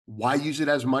Why use it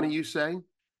as money, you say?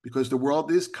 Because the world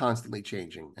is constantly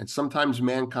changing, and sometimes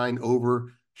mankind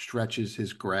overstretches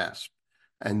his grasp.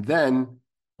 And then,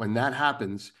 when that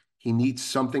happens, he needs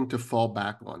something to fall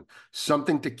back on,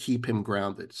 something to keep him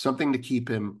grounded, something to keep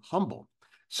him humble,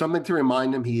 something to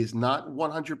remind him he is not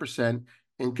 100%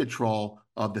 in control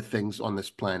of the things on this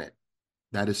planet.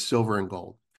 That is silver and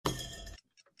gold.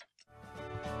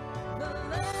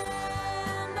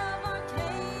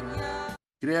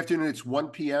 Good afternoon. It's 1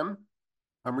 p.m.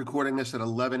 I'm recording this at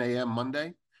 11 a.m.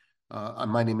 Monday.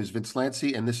 My name is Vince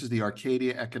Lanci, and this is the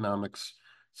Arcadia Economics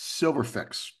Silver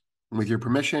Fix. And with your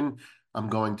permission, I'm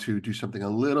going to do something a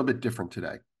little bit different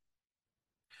today.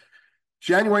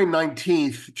 January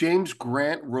 19th, James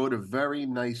Grant wrote a very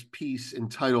nice piece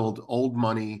entitled Old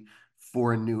Money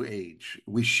for a New Age.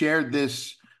 We shared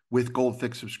this with Gold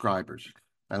Fix subscribers.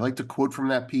 I like to quote from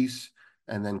that piece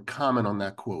and then comment on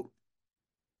that quote.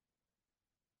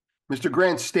 Mr.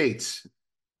 Grant states,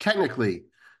 technically,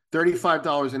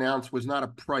 $35 an ounce was not a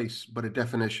price, but a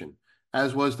definition,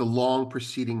 as was the long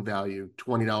preceding value,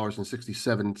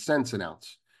 $20.67 an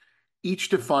ounce. Each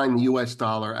defined the US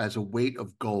dollar as a weight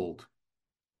of gold.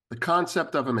 The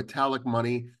concept of a metallic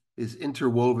money is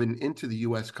interwoven into the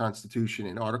US Constitution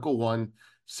in Article 1,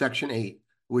 Section 8,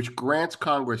 which grants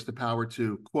Congress the power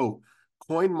to, quote,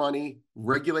 coin money,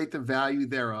 regulate the value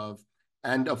thereof,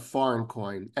 and of foreign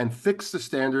coin, and fix the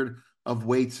standard of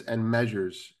weights and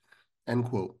measures, end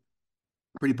quote.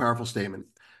 Pretty powerful statement.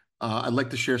 I'd like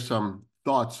to share some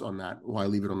thoughts on that while I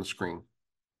leave it on the screen.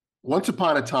 Once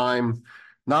upon a time,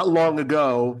 not long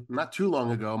ago, not too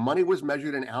long ago, money was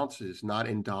measured in ounces, not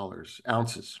in dollars,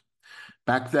 ounces.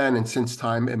 Back then, and since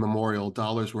time immemorial,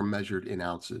 dollars were measured in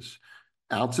ounces.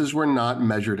 Ounces were not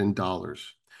measured in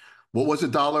dollars. What was a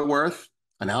dollar worth?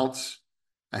 An ounce,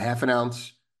 a half an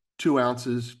ounce, 2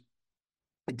 ounces.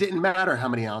 It didn't matter how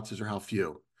many ounces or how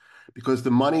few, because the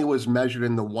money was measured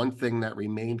in the one thing that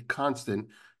remained constant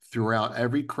throughout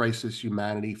every crisis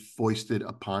humanity foisted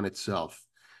upon itself,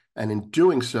 and in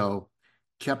doing so,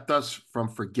 kept us from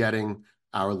forgetting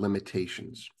our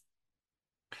limitations.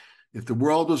 If the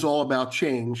world was all about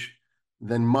change,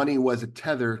 then money was a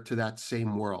tether to that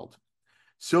same world.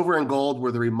 Silver and gold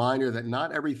were the reminder that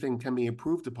not everything can be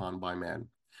improved upon by man.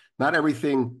 Not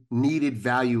everything needed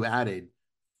value added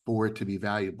for it to be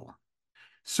valuable.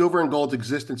 Silver and gold's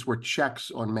existence were checks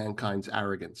on mankind's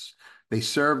arrogance. They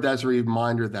served as a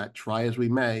reminder that, try as we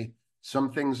may,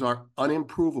 some things are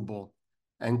unimprovable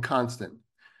and constant.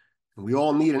 And we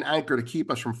all need an anchor to keep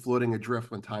us from floating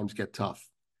adrift when times get tough.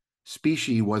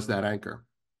 Specie was that anchor.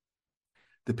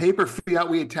 The paper fiat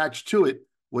we attached to it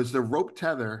was the rope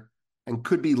tether and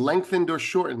could be lengthened or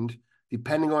shortened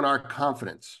depending on our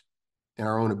confidence in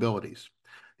our own abilities.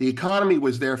 The economy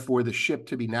was therefore the ship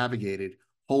to be navigated,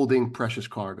 holding precious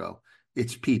cargo.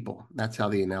 It's people. That's how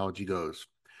the analogy goes.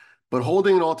 But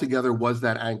holding it all together was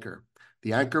that anchor.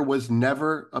 The anchor was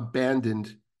never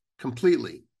abandoned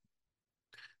completely.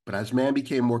 But as man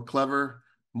became more clever,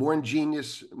 more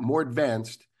ingenious, more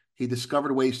advanced, he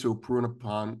discovered ways to improve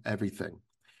upon everything.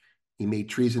 He made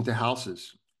trees into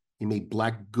houses. He made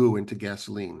black goo into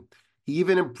gasoline. He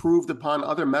even improved upon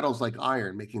other metals like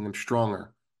iron, making them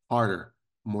stronger, harder,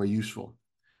 more useful.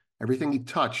 Everything he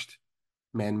touched,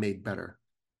 man made better,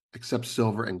 except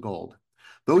silver and gold.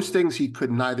 Those things he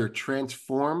could neither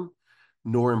transform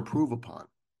nor improve upon.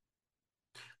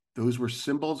 Those were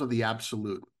symbols of the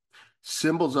absolute,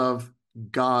 symbols of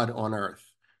God on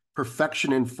earth,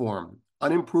 perfection in form,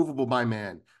 unimprovable by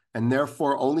man, and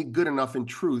therefore only good enough in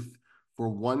truth for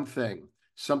one thing,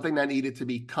 something that needed to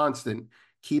be constant,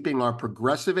 keeping our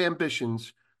progressive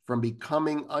ambitions from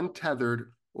becoming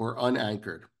untethered or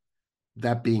unanchored,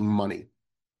 that being money.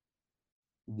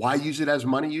 Why use it as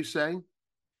money, you say?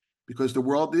 Because the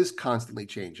world is constantly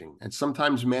changing, and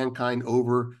sometimes mankind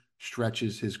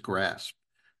overstretches his grasp.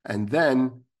 And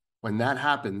then, when that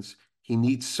happens, he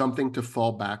needs something to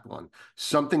fall back on,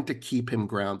 something to keep him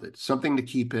grounded, something to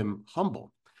keep him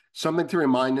humble, something to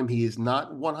remind him he is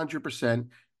not 100%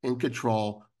 in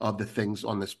control of the things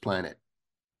on this planet,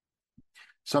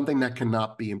 something that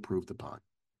cannot be improved upon.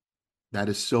 That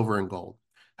is silver and gold.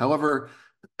 However,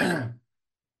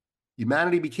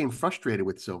 humanity became frustrated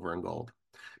with silver and gold,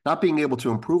 not being able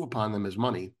to improve upon them as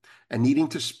money and needing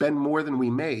to spend more than we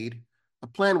made. A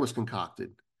plan was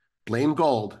concocted. Blame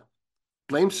gold,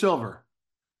 blame silver,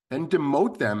 then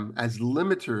demote them as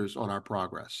limiters on our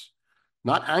progress,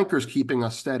 not anchors keeping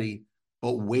us steady,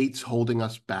 but weights holding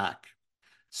us back.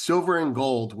 Silver and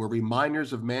gold were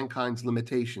reminders of mankind's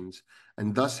limitations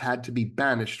and thus had to be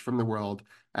banished from the world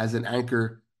as an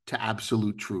anchor to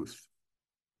absolute truth.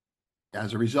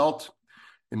 As a result,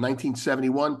 In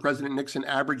 1971, President Nixon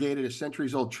abrogated a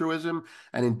centuries-old truism,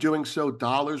 and in doing so,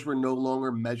 dollars were no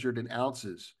longer measured in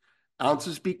ounces.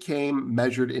 Ounces became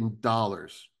measured in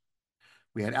dollars.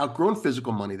 We had outgrown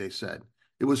physical money, they said.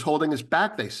 It was holding us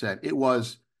back, they said. It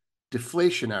was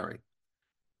deflationary,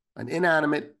 an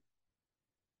inanimate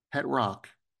pet rock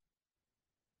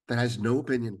that has no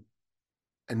opinion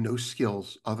and no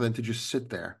skills other than to just sit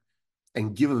there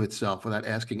and give of itself without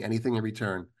asking anything in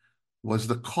return, was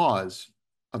the cause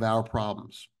of our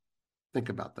problems. Think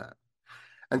about that.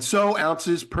 And so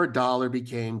ounces per dollar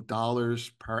became dollars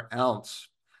per ounce.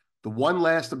 The one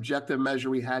last objective measure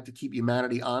we had to keep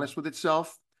humanity honest with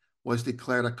itself was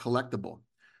declared a collectible,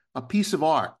 a piece of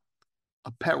art,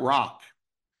 a pet rock.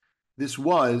 This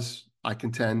was, I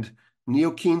contend,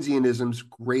 neo-Keynesianism's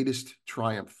greatest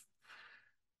triumph.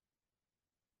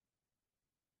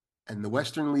 And the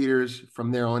Western leaders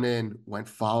from there on in went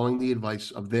following the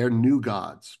advice of their new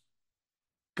gods,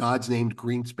 gods named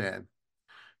Greenspan,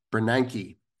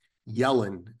 Bernanke,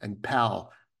 Yellen, and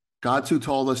Powell, gods who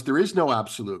told us there is no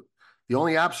absolute. The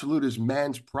only absolute is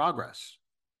man's progress.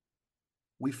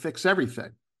 We fix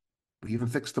everything. We even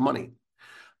fix the money.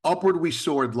 Upward we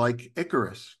soared like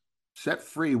Icarus, set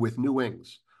free with new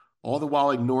wings, all the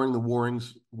while ignoring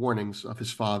the warnings of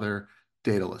his father,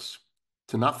 Daedalus,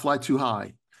 to not fly too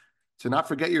high, to not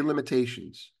forget your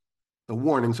limitations, the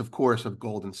warnings, of course, of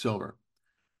gold and silver.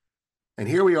 And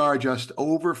here we are just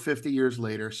over 50 years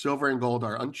later. Silver and gold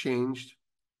are unchanged,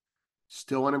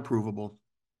 still unimprovable,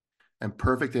 and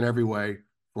perfect in every way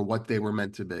for what they were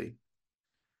meant to be.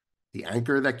 The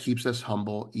anchor that keeps us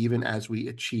humble even as we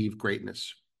achieve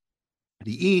greatness.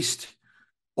 The East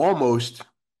almost,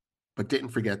 but didn't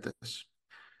forget this.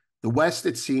 The West,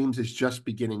 it seems, is just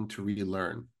beginning to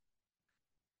relearn.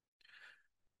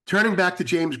 Turning back to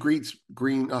James Grant's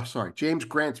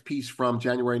piece from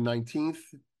January 19th,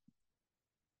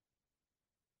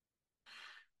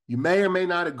 you may or may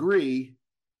not agree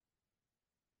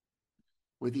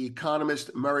with the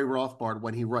economist Murray Rothbard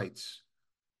when he writes,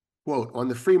 quote, on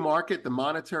the free market, the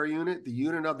monetary unit, the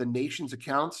unit of the nation's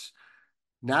accounts,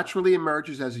 naturally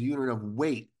emerges as a unit of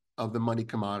weight of the money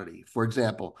commodity. For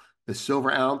example, the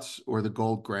silver ounce or the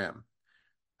gold gram.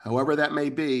 However that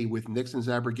may be, with Nixon's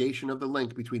abrogation of the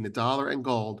link between the dollar and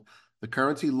gold, the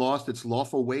currency lost its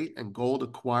lawful weight and gold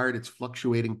acquired its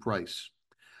fluctuating price.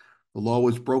 The law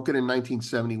was broken in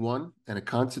 1971, and a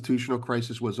constitutional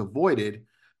crisis was avoided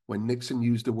when Nixon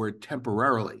used the word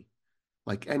temporarily,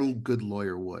 like any good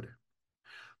lawyer would.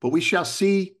 But we shall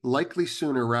see, likely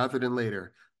sooner rather than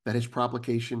later, that his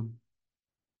proclamation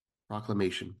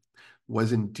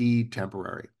was indeed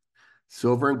temporary.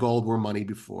 Silver and gold were money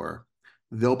before.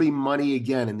 They'll be money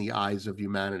again in the eyes of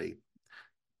humanity.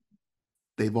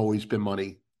 They've always been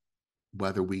money,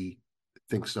 whether we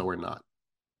think so or not.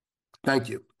 Thank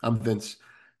you. I'm Vince.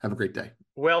 Have a great day.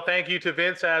 Well, thank you to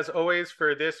Vince, as always,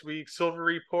 for this week's Silver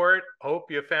Report.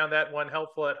 Hope you found that one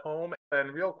helpful at home.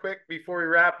 And real quick, before we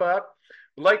wrap up,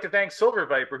 we'd like to thank Silver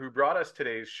Viper, who brought us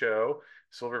today's show.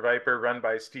 Silver Viper, run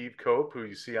by Steve Cope, who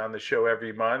you see on the show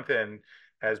every month, and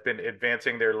has been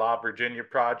advancing their La Virginia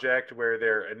project, where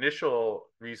their initial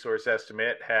resource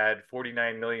estimate had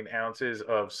 49 million ounces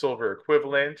of silver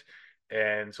equivalent.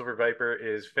 And Silver Viper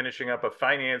is finishing up a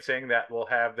financing that will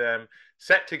have them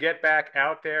set to get back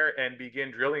out there and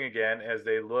begin drilling again as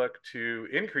they look to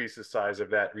increase the size of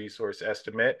that resource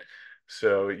estimate.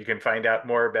 So you can find out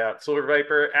more about Silver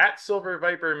Viper at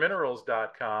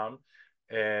silverviperminerals.com,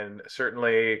 and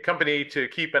certainly a company to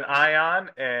keep an eye on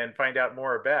and find out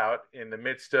more about in the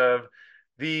midst of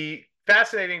the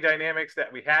fascinating dynamics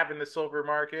that we have in the silver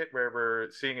market, where we're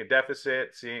seeing a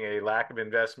deficit, seeing a lack of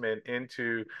investment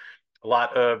into a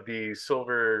lot of the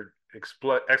silver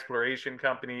exploration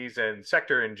companies and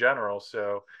sector in general.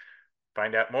 So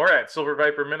find out more at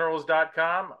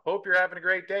silverviperminerals.com. Hope you're having a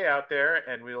great day out there,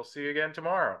 and we'll see you again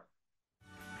tomorrow.